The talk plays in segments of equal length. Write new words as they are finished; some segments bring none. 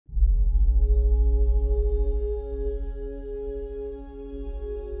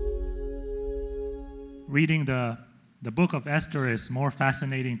reading the book of Esther is more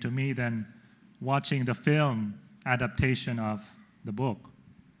fascinating to me than watching the film adaptation of the book.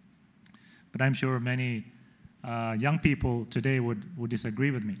 But I'm sure many young people today would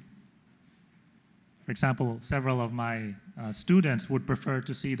disagree with me. For example, several of my students would prefer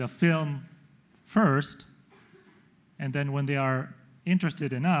to see the film first, and then when they are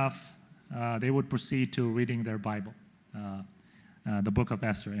interested enough, they would proceed to reading their Bible, the book of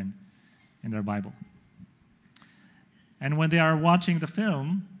Esther in their Bible. And when they are watching the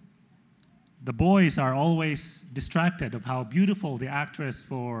film, the boys are always distracted of how beautiful the actress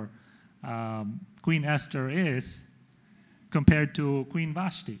for Queen Esther is compared to Queen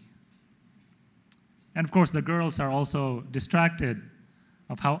Vashti. And of course, the girls are also distracted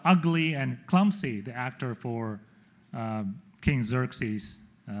of how ugly and clumsy the actor for King Xerxes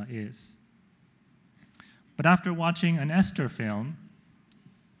is. But after watching an Esther film,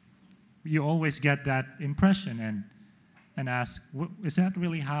 you always get that impression and ask, is that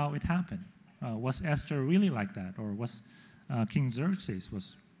really how it happened? Was Esther really like that? Or was King Xerxes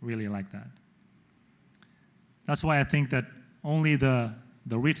was really like that? That's why I think that only the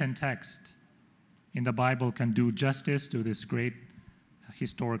written text in the Bible can do justice to this great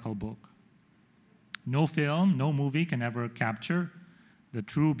historical book. No film, no movie can ever capture the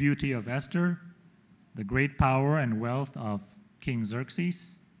true beauty of Esther, the great power and wealth of King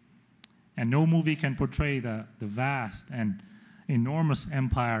Xerxes, and no movie can portray the vast and enormous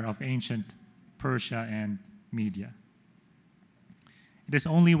empire of ancient Persia and Media. It is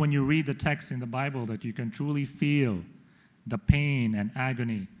only when you read the text in the Bible that you can truly feel the pain and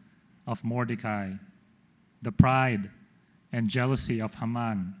agony of Mordecai, the pride and jealousy of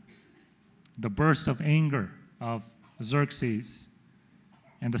Haman, the burst of anger of Xerxes,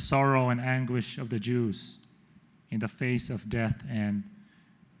 and the sorrow and anguish of the Jews in the face of death and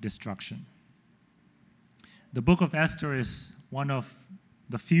destruction. The book of Esther is one of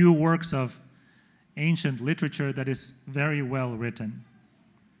the few works of ancient literature that is very well written.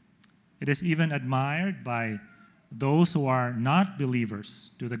 It is even admired by those who are not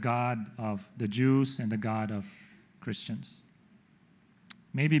believers to the God of the Jews and the God of Christians.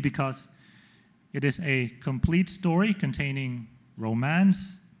 Maybe because it is a complete story containing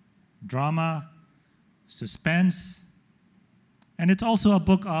romance, drama, suspense, and it's also a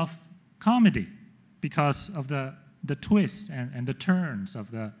book of comedy because of the twists and the turns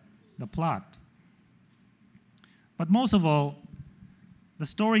of the plot. But most of all, the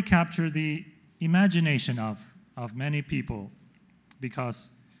story captured the imagination of many people because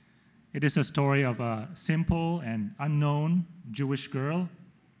it is a story of a simple and unknown Jewish girl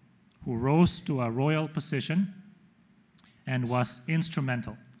who rose to a royal position and was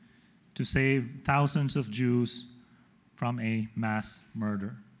instrumental to save thousands of Jews from a mass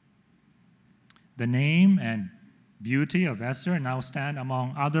murder. The name and beauty of Esther now stand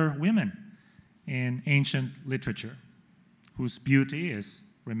among other women in ancient literature, whose beauty is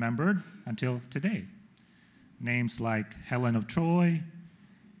remembered until today. Names like Helen of Troy,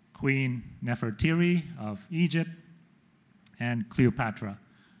 Queen Nefertiti of Egypt, and Cleopatra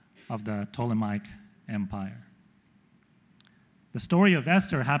of the Ptolemaic Empire. The story of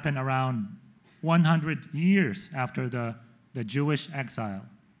Esther happened around 100 years after the Jewish exile.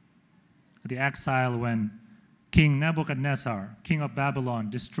 The exile when King Nebuchadnezzar, king of Babylon,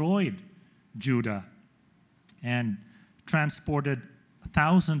 destroyed Judah and transported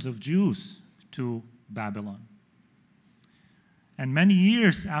thousands of Jews to Babylon. And many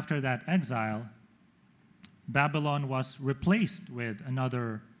years after that exile, Babylon was replaced with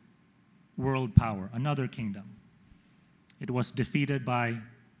another world power, another kingdom. It was defeated by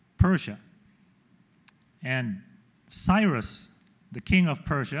Persia. And Cyrus, the king of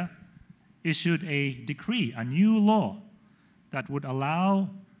Persia, issued a decree, a new law that would allow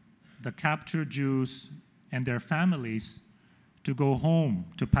the captured Jews and their families to go home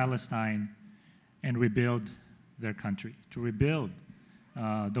to Palestine and rebuild their country, to rebuild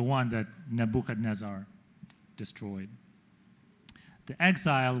the one that Nebuchadnezzar destroyed. The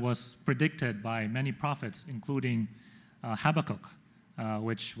exile was predicted by many prophets, including Habakkuk,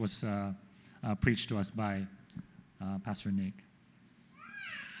 which was preached to us by Pastor Nick.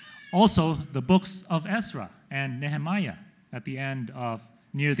 Also, the books of Ezra and Nehemiah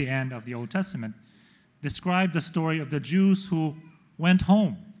near the end of the Old Testament describe the story of the Jews who went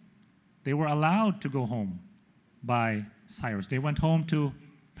home. They were allowed to go home by Cyrus. They went home to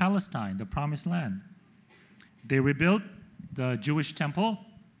Palestine, the Promised Land. They rebuilt the Jewish temple,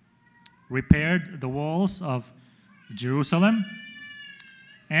 repaired the walls of Jerusalem,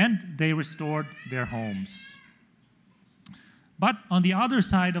 and they restored their homes. But on the other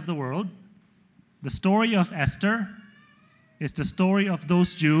side of the world, The story of Esther is the story of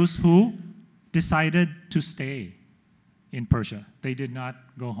those Jews who decided to stay in Persia. They did not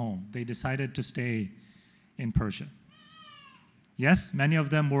go home. They decided to stay in Persia. Yes, many of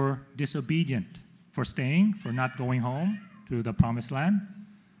them were disobedient for staying, for not going home to the promised land.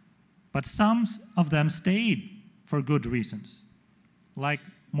 But some of them stayed for good reasons, like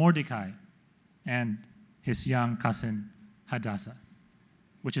Mordecai and his young cousin Hadassah,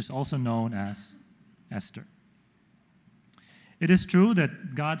 which is also known as Esther. It is true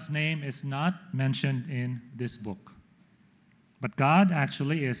that God's name is not mentioned in this book, but God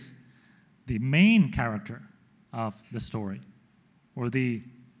actually is the main character of the story, or the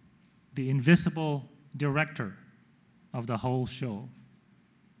invisible director of the whole show.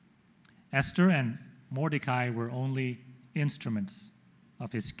 Esther and Mordecai were only instruments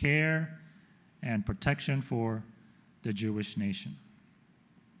of his care and protection for the Jewish nation.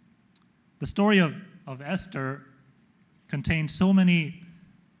 The story of Esther contains so many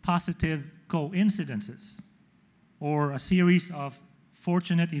positive coincidences or a series of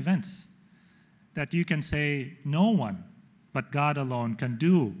fortunate events that you can say no one but God alone can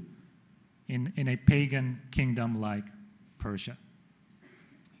do in a pagan kingdom like Persia.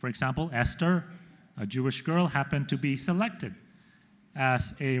 For example, Esther, a Jewish girl, happened to be selected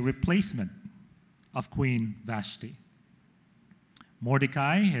as a replacement of Queen Vashti.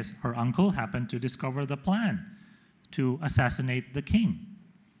 Mordecai, her uncle, happened to discover the plan to assassinate the king.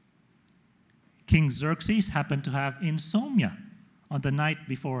 King Xerxes happened to have insomnia on the night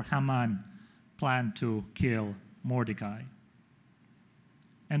before Haman planned to kill Mordecai.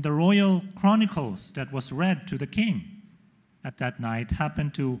 And the royal chronicles that was read to the king at that night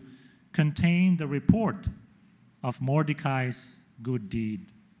happened to contain the report of Mordecai's good deed.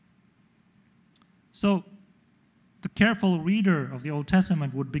 So the careful reader of the Old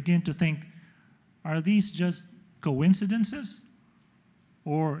Testament would begin to think, are these just coincidences?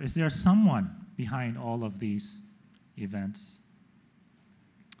 Or is there someone behind all of these events?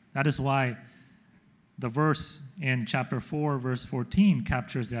 That is why the verse in chapter 4, verse 14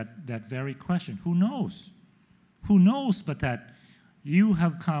 captures that very question. Who knows? Who knows but that you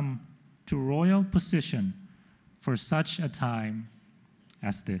have come to royal position for such a time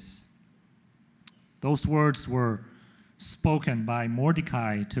as this? Those words were spoken by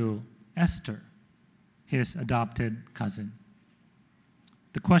Mordecai to Esther, his adopted cousin.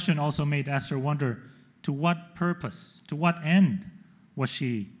 The question also made Esther wonder, to what purpose, to what end was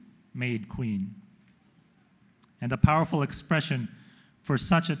she made queen? And the powerful expression for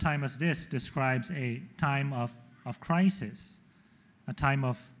such a time as this describes a time of crisis, a time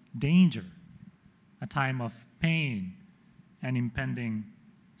of danger, a time of pain and impending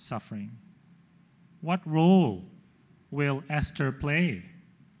suffering. What role will Esther play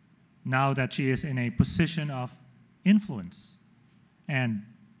now that she is in a position of influence and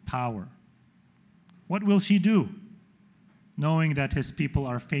power? What will she do, knowing that his people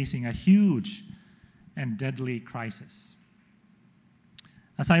are facing a huge and deadly crisis?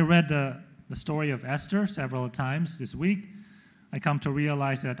 As I read the story of Esther several times this week, I come to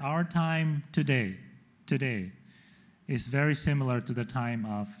realize that our time today is very similar to the time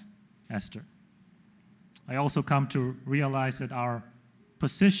of Esther. I also come to realize that our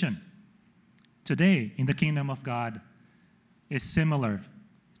position today in the kingdom of God is similar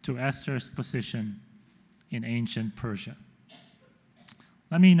to Esther's position in ancient Persia.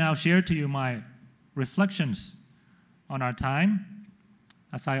 Let me now share to you my reflections on our time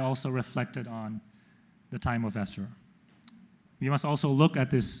as I also reflected on the time of Esther. We must also look at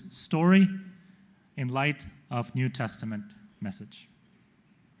this story in light of New Testament message.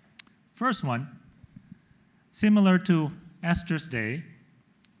 First one, similar to Esther's day,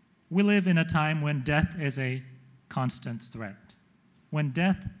 we live in a time when death is a constant threat. When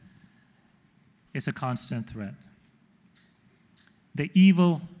death is a constant threat. The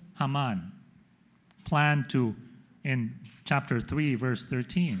evil Haman planned to, in chapter 3, verse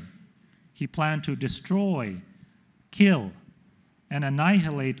 13, he planned to destroy, kill, and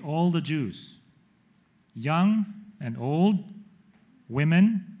annihilate all the Jews, young and old,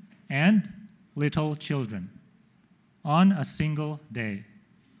 women, and little children, on a single day.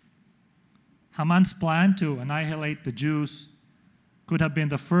 Haman's plan to annihilate the Jews could have been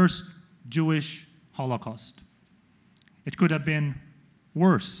the first Jewish Holocaust. It could have been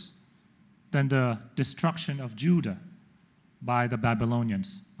worse than the destruction of Judah by the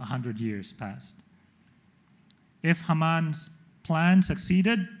Babylonians 100 years past. If Haman's plan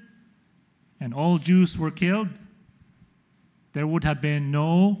succeeded and all Jews were killed, there would have been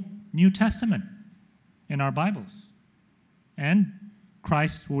no New Testament in our Bibles, and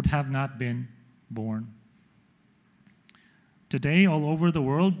Christ would have not been born. Today, all over the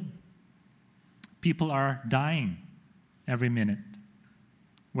world, people are dying every minute,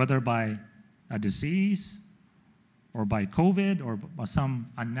 whether by a disease or by COVID or by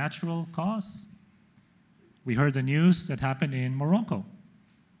some unnatural cause. We heard the news that happened in Morocco.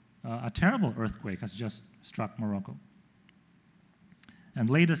 A terrible earthquake has just struck Morocco. And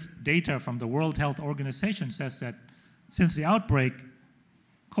latest data from the World Health Organization says that since the outbreak,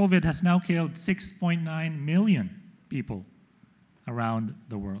 COVID has now killed 6.9 million people around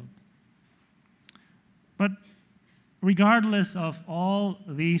the world. But regardless of all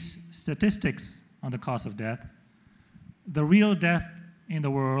these statistics on the cause of death, the real death in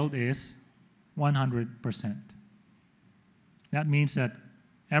the world is 100%. That means that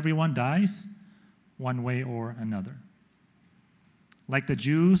everyone dies one way or another. Like the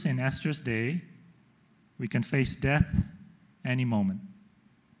Jews in Esther's day, we can face death any moment,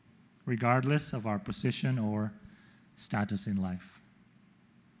 regardless of our position or status in life.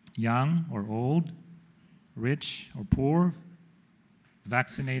 Young or old, rich or poor,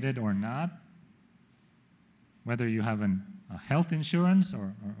 vaccinated or not, whether you have a health insurance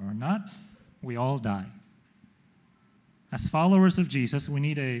or not, we all die. As followers of Jesus, we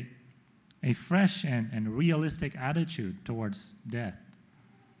need a fresh and realistic attitude towards death.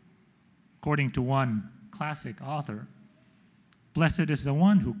 According to one classic author, blessed is the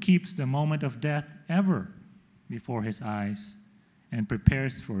one who keeps the moment of death ever before his eyes and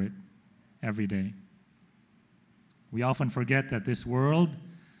prepares for it every day. We often forget that this world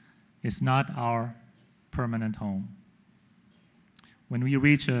is not our permanent home. When we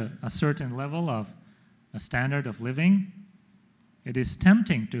reach a certain level of a standard of living, it is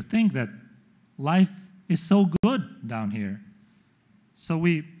tempting to think that life is so good down here. So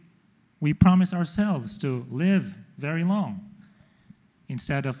we promise ourselves to live very long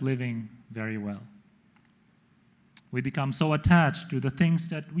instead of living very well. We become so attached to the things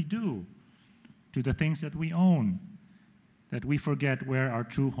that we do, to the things that we own, that we forget where our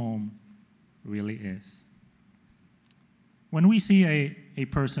true home really is. When we see a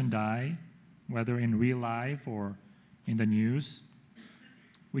person die, whether in real life or in the news,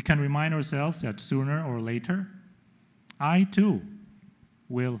 we can remind ourselves that sooner or later, I too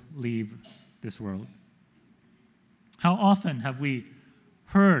will leave this world. How often have we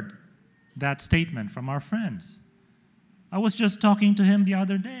heard that statement from our friends? I was just talking to him the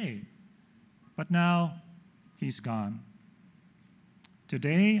other day, but now he's gone.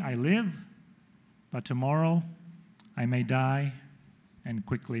 Today I live, but tomorrow I may die and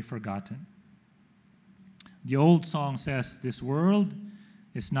quickly forgotten. The old song says, "This world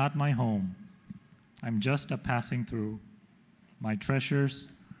is not my home. I'm just a passing through. My treasures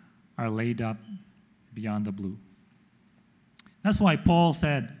are laid up beyond the blue." That's why Paul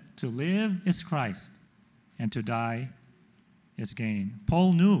said, to live is Christ, and to die is gain.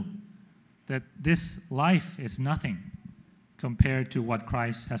 Paul knew that this life is nothing compared to what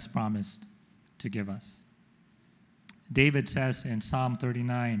Christ has promised to give us. David says in Psalm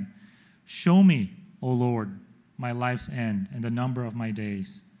 39, "Show me, O Lord, my life's end and the number of my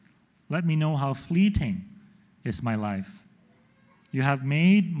days. Let me know how fleeting is my life. You have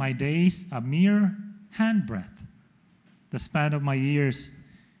made my days a mere handbreadth. The span of my years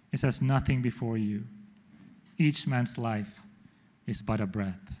is as nothing before you. Each man's life is but a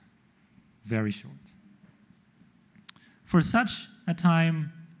breath, very short." For such a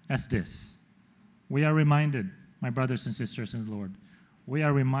time as this, we are reminded, my brothers and sisters in the Lord, we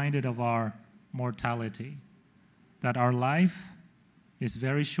are reminded of our mortality, that our life is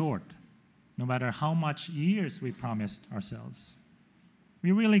very short, no matter how much years we promised ourselves.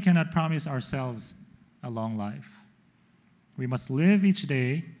 We really cannot promise ourselves a long life. We must live each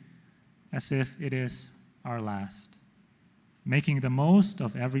day as if it is our last, making the most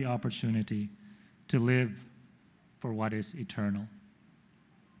of every opportunity to live for what is eternal.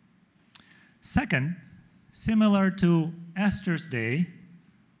 Second, similar to Esther's day,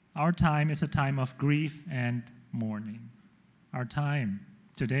 our time is a time of grief and mourning. Our time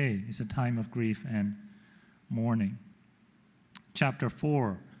today is a time of grief and mourning. Chapter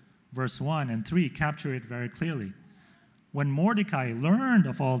 4, verse 1 and 3 capture it very clearly. When Mordecai learned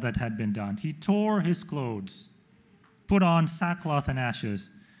of all that had been done, he tore his clothes, put on sackcloth and ashes,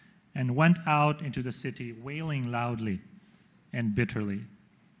 and went out into the city wailing loudly and bitterly.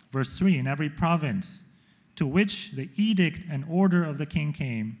 Verse 3, in every province to which the edict and order of the king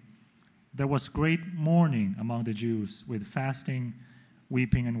came, there was great mourning among the Jews, with fasting,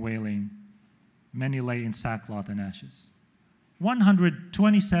 weeping, and wailing. Many lay in sackcloth and ashes.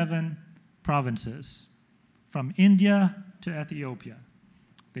 127 provinces, from India to Ethiopia,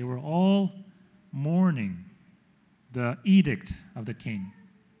 they were all mourning the edict of the king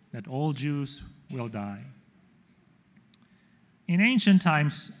that all Jews will die. In ancient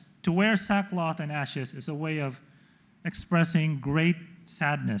times, to wear sackcloth and ashes is a way of expressing great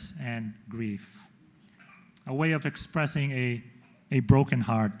sadness and grief, a way of expressing a broken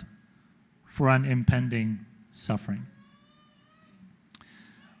heart for an impending suffering.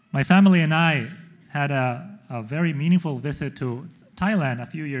 My family and I had a very meaningful visit to Thailand a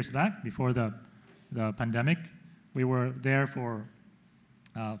few years back before the pandemic. We were there for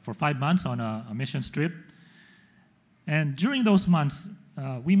 5 months on a mission trip. And during those months,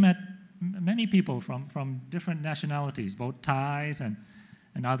 we met many people from different nationalities, both Thais and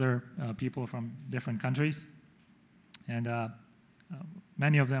other people from different countries. And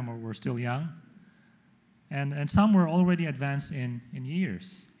many of them were still young. And some were already advanced in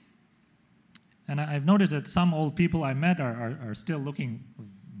years. And I've noticed that some old people I met are still looking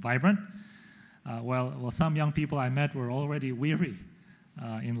vibrant, while some young people I met were already weary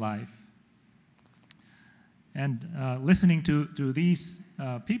in life. And listening to these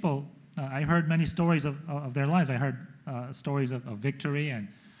people, I heard many stories of their lives. I heard stories of victory and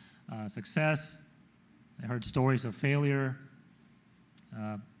success. I heard stories of failure,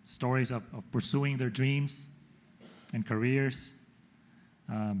 stories of pursuing their dreams and careers,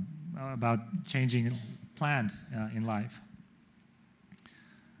 about changing plans in life.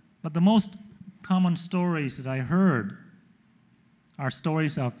 But the most common stories that I heard are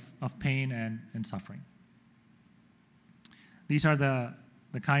stories of pain and suffering. These are the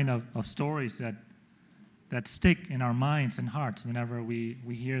kind of stories that stick in our minds and hearts whenever we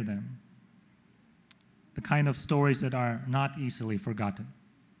hear them. The kind of stories that are not easily forgotten.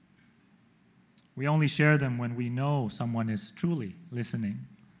 We only share them when we know someone is truly listening.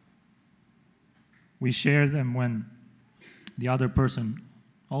 We share them when the other person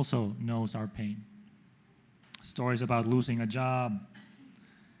also knows our pain. Stories about losing a job,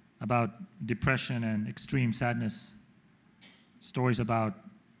 about depression and extreme sadness. Stories about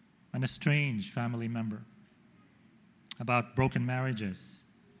an estranged family member, about broken marriages,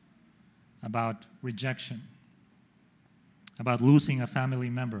 about rejection, about losing a family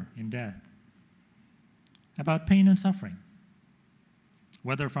member in death, about pain and suffering,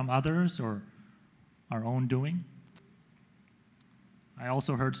 whether from others or our own doing. I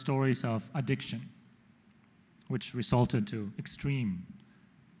also heard stories of addiction, which resulted to extreme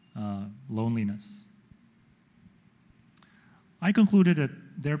loneliness. I concluded that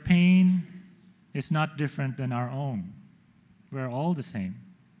their pain is not different than our own. We're all the same.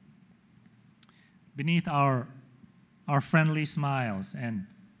 Beneath our friendly smiles and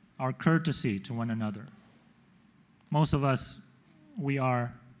our courtesy to one another, most of us, we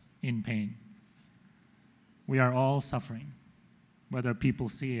are in pain. We are all suffering, whether people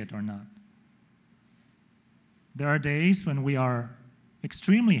see it or not. There are days when we are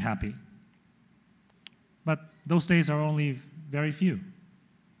extremely happy, but those days are only very few.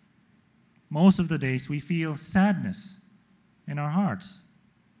 Most of the days we feel sadness in our hearts.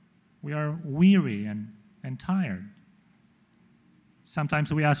 We are weary and tired.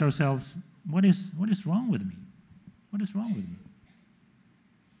 Sometimes we ask ourselves, what is wrong with me? What is wrong with me?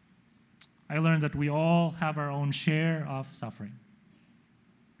 I learned that we all have our own share of suffering.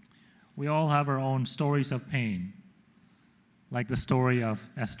 We all have our own stories of pain, like the story of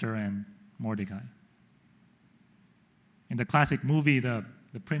Esther and Mordecai. In the classic movie, The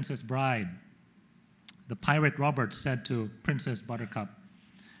Princess Bride, the pirate Robert said to Princess Buttercup,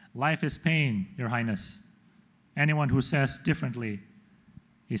 "Life is pain, Your Highness. Anyone who says differently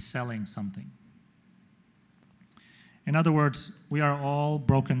is selling something." In other words, we are all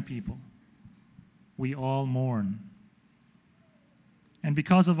broken people. We all mourn. And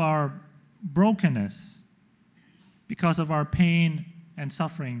because of our brokenness, because of our pain and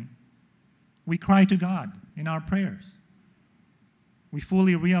suffering, we cry to God in our prayers. We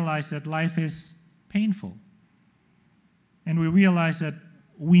fully realize that life is painful. And we realize that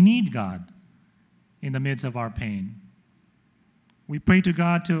we need God in the midst of our pain. We pray to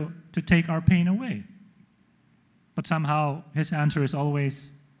God to take our pain away. But somehow His answer is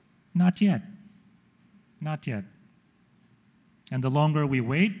always, not yet. Not yet. And the longer we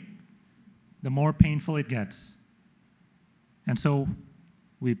wait, the more painful it gets. And so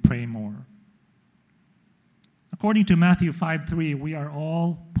we pray more. According to Matthew 5:3, we are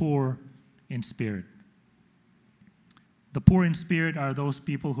all poor in spirit. The poor in spirit are those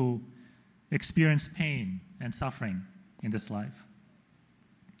people who experience pain and suffering in this life.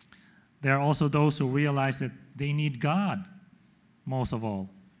 There are also those who realize that they need God most of all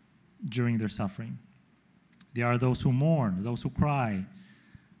during their suffering. There are those who mourn, those who cry,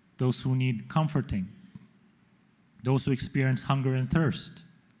 those who need comforting, those who experience hunger and thirst,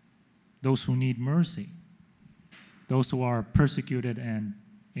 those who need mercy, those who are persecuted and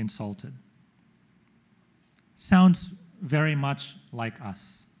insulted. Sounds very much like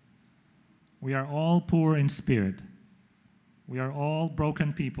us. We are all poor in spirit. We are all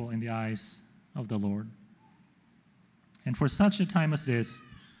broken people in the eyes of the Lord. And for such a time as this,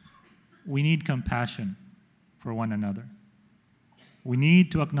 we need compassion for one another. We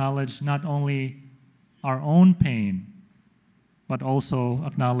need to acknowledge not only our own pain, but also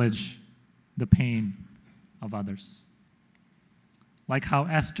acknowledge the pain of others. Like how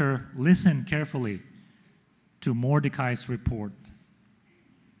Esther listened carefully to Mordecai's report.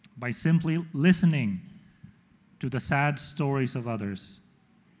 By simply listening to the sad stories of others,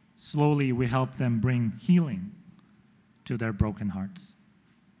 slowly we help them bring healing to their broken hearts.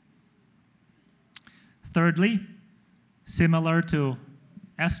 Thirdly, similar to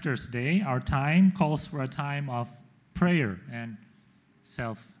Esther's day, our time calls for a time of prayer and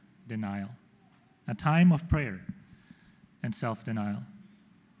self-denial. A time of prayer and self-denial.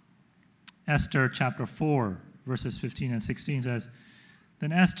 Esther chapter 4, verses 15 and 16 says,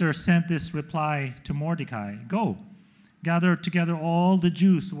 "Then Esther sent this reply to Mordecai, 'Go, gather together all the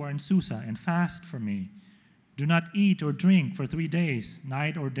Jews who are in Susa and fast for me. Do not eat or drink for 3 days,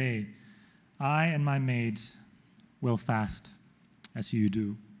 night or day. I and my maids will fast as you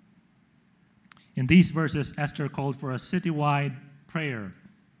do.'" In these verses, Esther called for a citywide prayer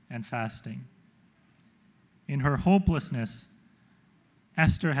and fasting. In her hopelessness,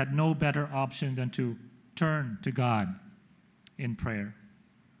 Esther had no better option than to turn to God in prayer.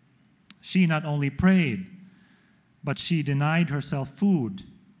 She not only prayed, but she denied herself food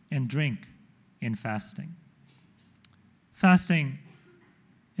and drink in fasting. Fasting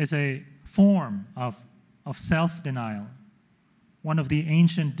is a form of self-denial, one of the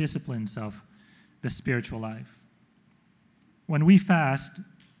ancient disciplines of the spiritual life. When we fast,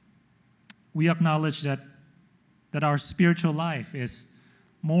 we acknowledge that our spiritual life is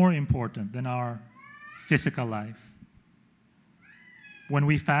more important than our physical life. When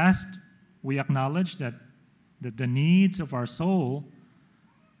we fast, we acknowledge that the needs of our soul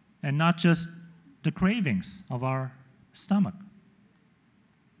and not just the cravings of our stomach.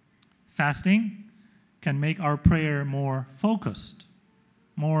 Fasting can make our prayer more focused,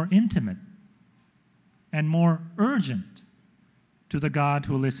 more intimate, and more urgent to the God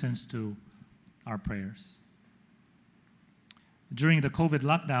who listens to our prayers. During the COVID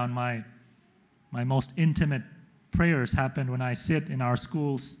lockdown, my most intimate prayers happened when I sit in our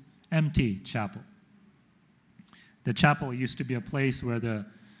school's empty chapel. The chapel used to be a place where the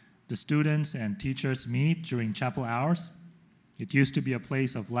students and teachers meet during chapel hours. It used to be a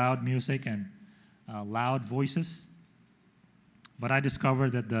place of loud music and loud voices. But I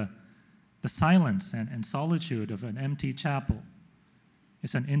discovered that the silence and solitude of an empty chapel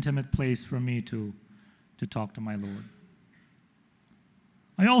is an intimate place for me to talk to my Lord.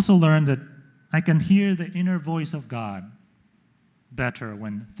 I also learned that I can hear the inner voice of God better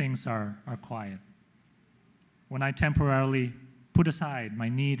when things are quiet. When I temporarily put aside my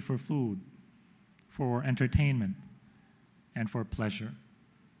need for food, for entertainment, and for pleasure.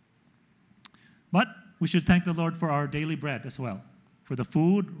 But we should thank the Lord for our daily bread as well, for the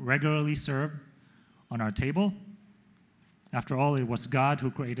food regularly served on our table. After all, it was God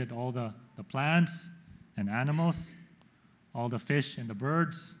who created all the plants and animals, all the fish and the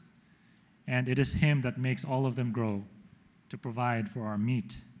birds, and it is Him that makes all of them grow to provide for our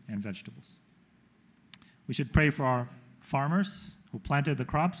meat and vegetables. We should pray for our farmers who planted the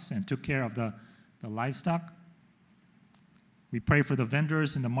crops and took care of the livestock. We pray for the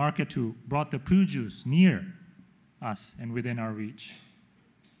vendors in the market who brought the produce near us and within our reach.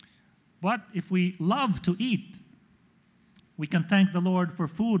 But if we love to eat, we can thank the Lord for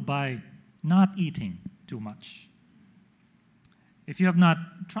food by not eating too much. If you have not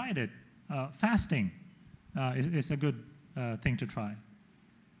tried it, fasting is a good thing to try.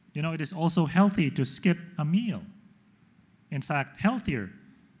 You know, it is also healthy to skip a meal. In fact, healthier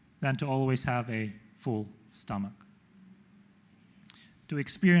than to always have a full stomach. To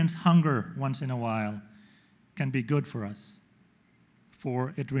experience hunger once in a while can be good for us,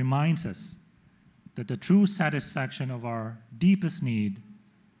 for it reminds us that the true satisfaction of our deepest need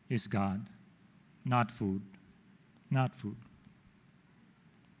is God, not food, not food.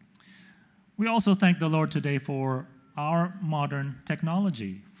 We also thank the Lord today for our modern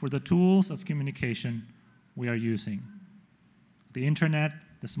technology, for the tools of communication we are using. The internet,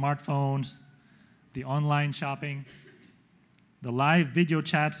 the smartphones, the online shopping, the live video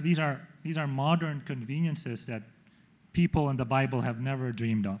chats, these are modern conveniences that people in the Bible have never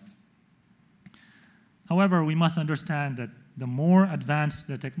dreamed of. However, we must understand that the more advanced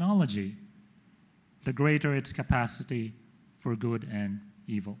the technology, the greater its capacity for good and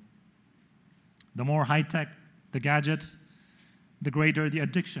evil. The more high-tech the gadgets, the greater the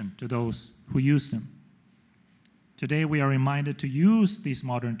addiction to those who use them. Today, we are reminded to use these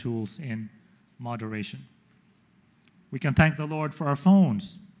modern tools in moderation. We can thank the Lord for our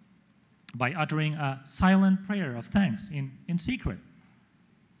phones by uttering a silent prayer of thanks in secret,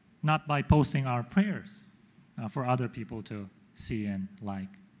 not by posting our prayers for other people to see and like.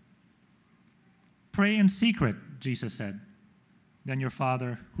 Pray in secret, Jesus said, then your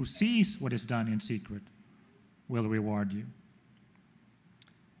Father who sees what is done in secret will reward you.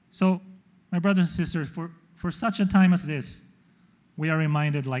 So, my brothers and sisters, for such a time as this, we are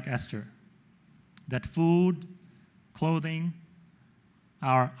reminded, like Esther, that food, clothing,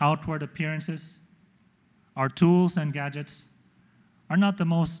 our outward appearances, our tools and gadgets are not the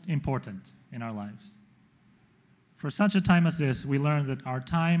most important in our lives. For such a time as this, we learn that our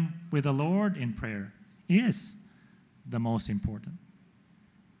time with the Lord in prayer is the most important.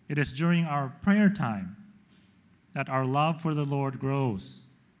 It is during our prayer time that our love for the Lord grows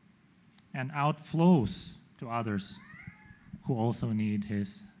and outflows to others who also need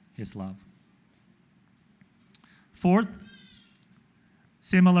His love. Fourth,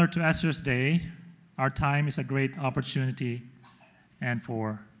 similar to Esther's day, our time is a great opportunity and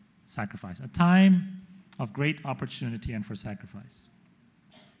for sacrifice. A time of great opportunity and for sacrifice.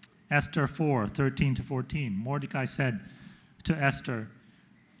 Esther 4:13-14. Mordecai said to Esther,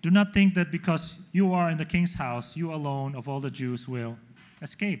 "Do not think that because you are in the king's house, you alone of all the Jews will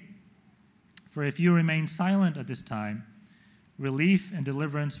escape. For if you remain silent at this time, relief and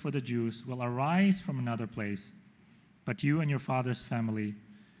deliverance for the Jews will arise from another place, but you and your father's family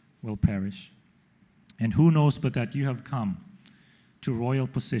will perish. And who knows but that you have come to royal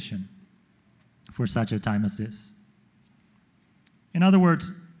position for such a time as this." In other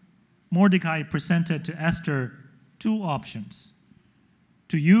words, Mordecai presented to Esther two options: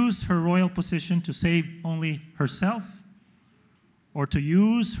 to use her royal position to save only herself, or to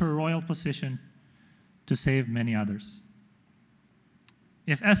use her royal position to save many others.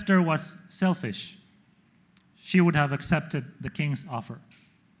 If Esther was selfish, she would have accepted the king's offer.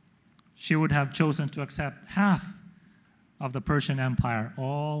 She would have chosen to accept half of the Persian Empire,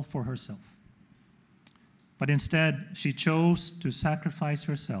 all for herself. But instead, she chose to sacrifice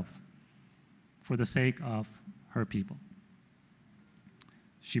herself for the sake of her people.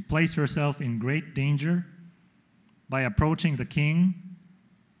 She placed herself in great danger by approaching the king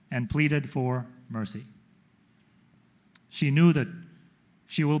and pleaded for mercy. She knew that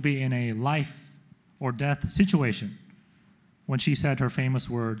she will be in a life or death situation when she said her famous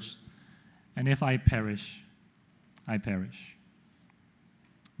words, "And if I perish, I perish."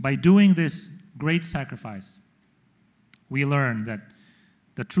 By doing this great sacrifice, we learn that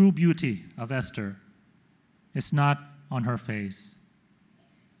the true beauty of Esther is not on her face,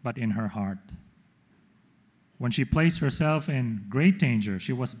 but in her heart. When she placed herself in great danger,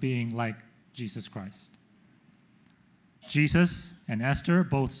 she was being like Jesus Christ. Jesus and Esther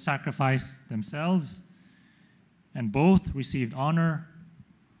both sacrificed themselves, and both received honor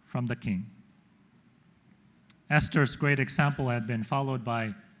from the king. Esther's great example had been followed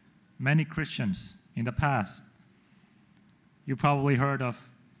by many Christians in the past. You probably heard of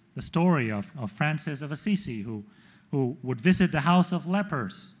the story of Francis of Assisi, who would visit the house of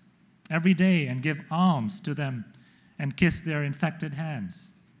lepers every day and give alms to them and kiss their infected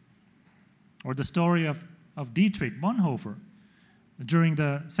hands. Or the story of Dietrich Bonhoeffer during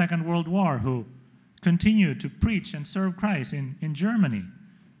the Second World War, who continued to preach and serve Christ in Germany,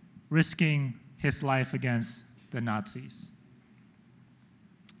 risking his life against the Nazis.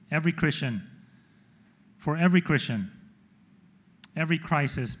 For every Christian, every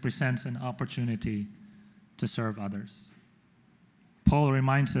crisis presents an opportunity to serve others. Paul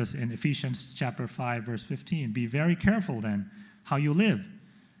reminds us in Ephesians chapter 5, verse 15, "Be very careful then how you live,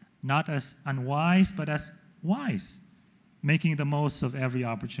 not as unwise, but as wise, making the most of every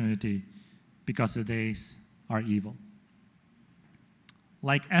opportunity, because the days are evil."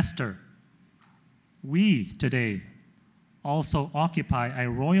 Like Esther, we today also occupy a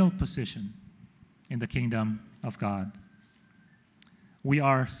royal position in the kingdom of God. We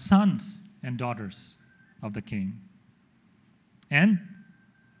are sons and daughters of the King. And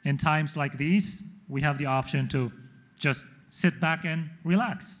in times like these, we have the option to just sit back and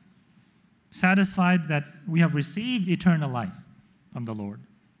relax, satisfied that we have received eternal life from the Lord.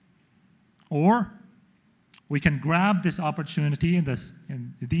 Or we can grab this opportunity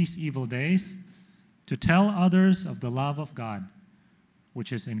in these evil days to tell others of the love of God,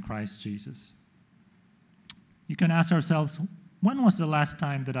 which is in Christ Jesus. You can ask ourselves, when was the last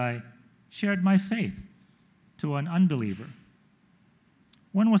time that I shared my faith to an unbeliever?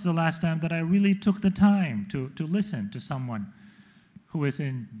 When was the last time that I really took the time to listen to someone who is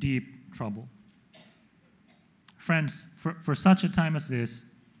in deep trouble? Friends, for such a time as this,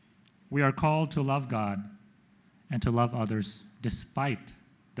 we are called to love God and to love others despite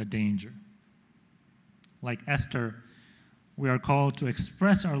the danger. Like Esther, we are called to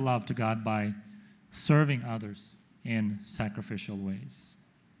express our love to God by serving others in sacrificial ways.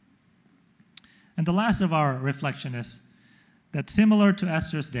 And the last of our reflection is that similar to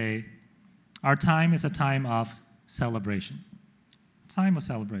Esther's day, our time is a time of celebration. Time of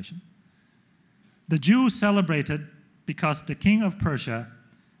celebration. The Jews celebrated because the king of Persia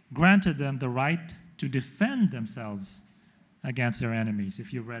granted them the right to defend themselves against their enemies,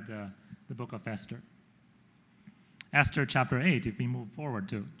 if you read the book of Esther. Esther chapter 8, if we move forward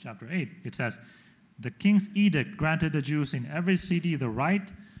to chapter 8, it says, "The king's edict granted the Jews in every city the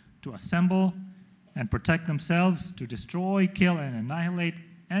right to assemble and protect themselves, to destroy, kill, and annihilate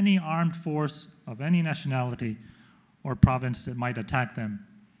any armed force of any nationality or province that might attack them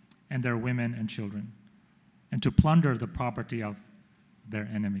and their women and children, and to plunder the property of their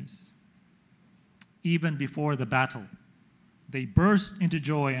enemies." Even before the battle, they burst into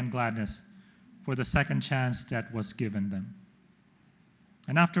joy and gladness for the second chance that was given them.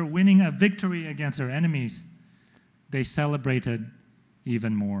 And after winning a victory against their enemies, they celebrated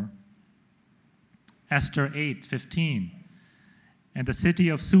even more. Esther 8:15, "And the city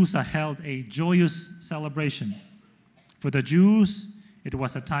of Susa held a joyous celebration. For the Jews, it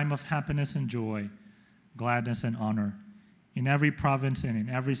was a time of happiness and joy, gladness and honor. In every province and in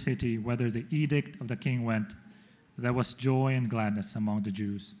every city, whether the edict of the king went, there was joy and gladness among the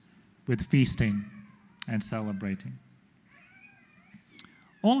Jews, with feasting and celebrating."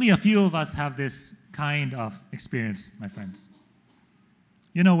 Only a few of us have this kind of experience, my friends.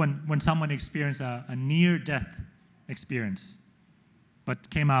 You know, when someone experienced a near-death experience, but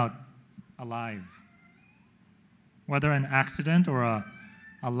came out alive. Whether an accident or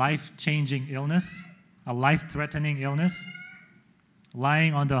a life-changing illness, a life-threatening illness,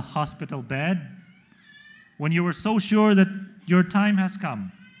 lying on the hospital bed, when you were so sure that your time has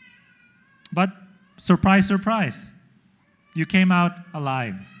come. But surprise, surprise, you came out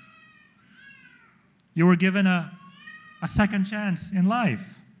alive. You were given a second chance in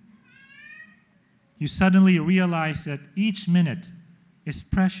life. You suddenly realize that each minute is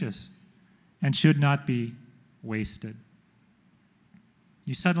precious and should not be wasted.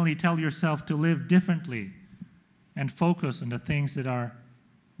 You suddenly tell yourself to live differently and focus on the things that are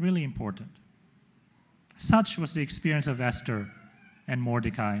really important. Such was the experience of Esther and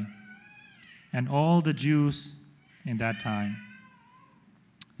Mordecai and all the Jews in that time.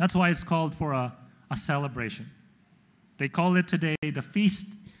 That's why it's called for a celebration. They call it today the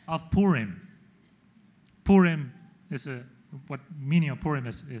Feast of Purim. Purim is what meaning of Purim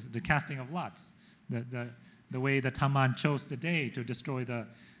is the casting of lots, the way that Haman chose the day to destroy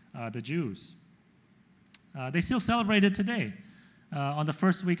the Jews. They still celebrate it today on the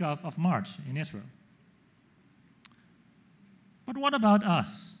first week of March in Israel. But what about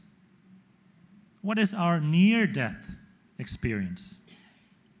us? What is our near-death experience?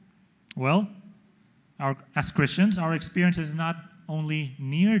 Well, as Christians, our experience is not only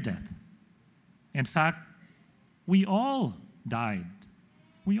near death. In fact, we all died.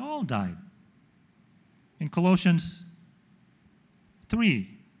 We all died. In Colossians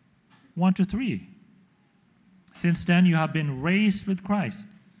 3:1-3, "Since then you have been raised with Christ.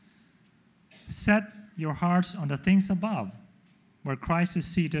 Set your hearts on the things above, where Christ is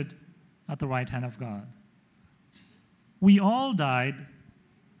seated at the right hand of God." We all died,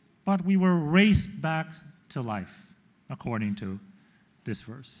 but we were raised back to life, according to this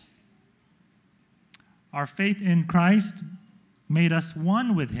verse. Our faith in Christ made us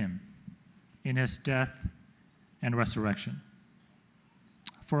one with him in his death and resurrection.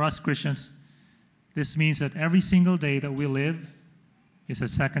 For us Christians, this means that every single day that we live is a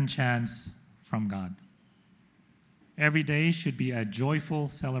second chance from God. Every day should be a joyful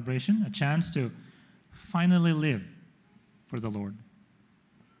celebration, a chance to finally live for the Lord.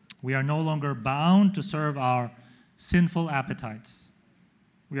 We are no longer bound to serve our sinful appetites.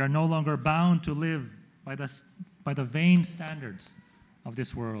 We are no longer bound to live by the vain standards of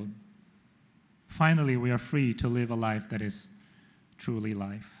this world. Finally, we are free to live a life that is truly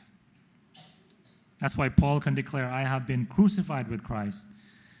life. That's why Paul can declare, "I have been crucified with Christ,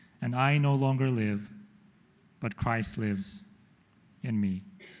 and I no longer live, but Christ lives in me."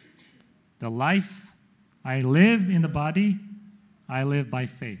 The life I live in the body, I live by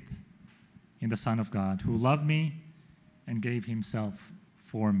faith in the Son of God, who loved me and gave himself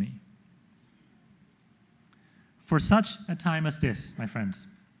for me. For such a time as this, my friends,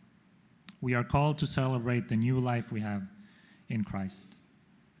 we are called to celebrate the new life we have in Christ.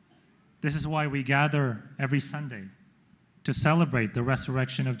 This is why we gather every Sunday, to celebrate the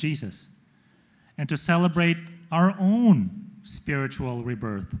resurrection of Jesus and to celebrate our own spiritual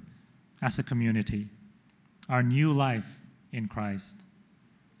rebirth as a community, our new life in Christ.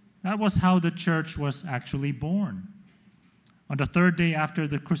 That was how the church was actually born. On the third day after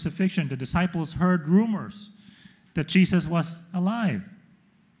the crucifixion, the disciples heard rumors that Jesus was alive.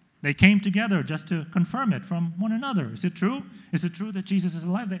 They came together just to confirm it from one another. Is it true? Is it true that Jesus is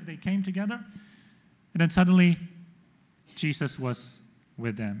alive? They came together. And then suddenly, Jesus was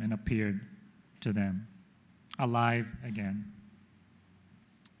with them and appeared to them, alive again.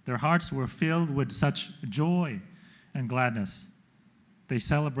 Their hearts were filled with such joy and gladness. They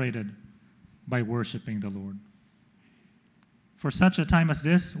celebrated by worshiping the Lord. For such a time as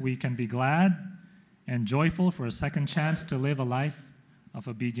this, we can be glad and joyful for a second chance to live a life of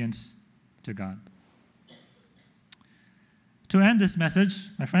obedience to God. To end this message,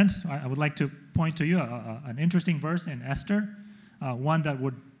 my friends, I would like to point to you an interesting verse in Esther, one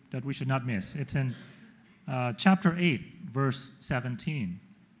that we should not miss. It's in chapter 8, verse 17.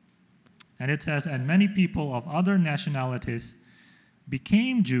 And it says, "And many people of other nationalities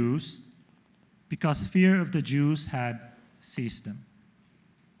became Jews because fear of the Jews had seized them."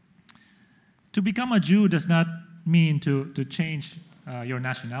 To become a Jew does not mean to change your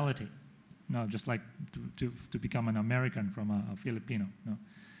nationality. No, just like to become an American from a Filipino.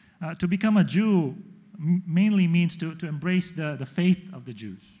 No. To become a Jew mainly means to embrace the faith of the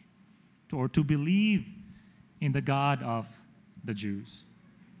Jews, or to believe in the God of the Jews.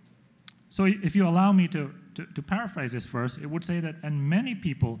 So if you allow me to paraphrase this verse, it would say that, and many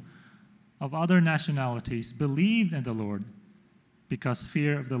people of other nationalities believed in the Lord because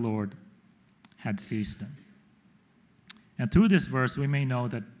fear of the Lord had seized them. And through this verse, we may know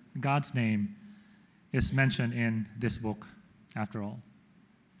that God's name is mentioned in this book, after all.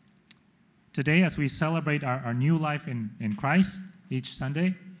 Today, as we celebrate our new life in Christ each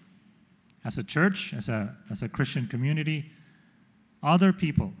Sunday, as a church, as a Christian community, other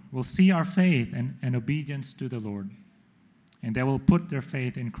people will see our faith and obedience to the Lord, and they will put their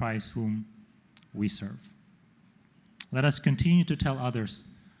faith in Christ whom we serve. Let us continue to tell others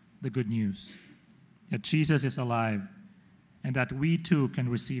the good news, that Jesus is alive, and that we too can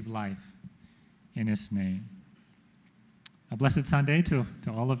receive life in his name. A blessed Sunday to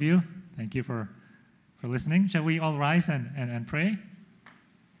all of you. Thank you for listening. Shall we all rise and pray?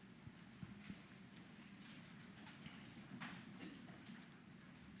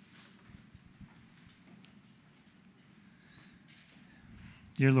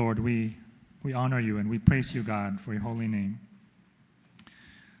 Dear Lord, we honor you and we praise you, God, for your holy name.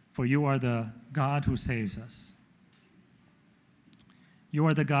 For you are the God who saves us. You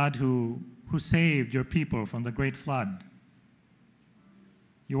are the God who saved your people from the great flood.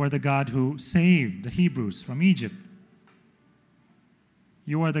 You are the God who saved the Hebrews from Egypt.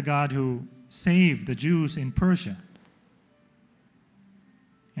 You are the God who saved the Jews in Persia.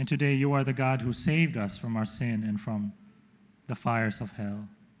 And today you are the God who saved us from our sin and from the fires of hell.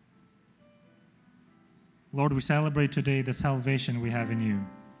 Lord, we celebrate today the salvation we have in you,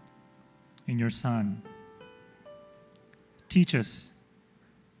 in your Son. Teach us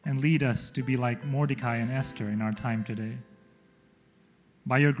and lead us to be like Mordecai and Esther in our time today.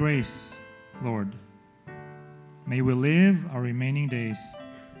 By your grace, Lord, may we live our remaining days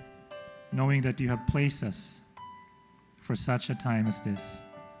knowing that you have placed us for such a time as this,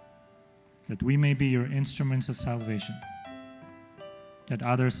 that we may be your instruments of salvation, that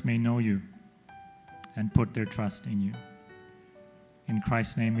others may know you and put their trust in you. In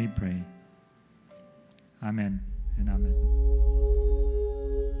Christ's name we pray. Amen and amen.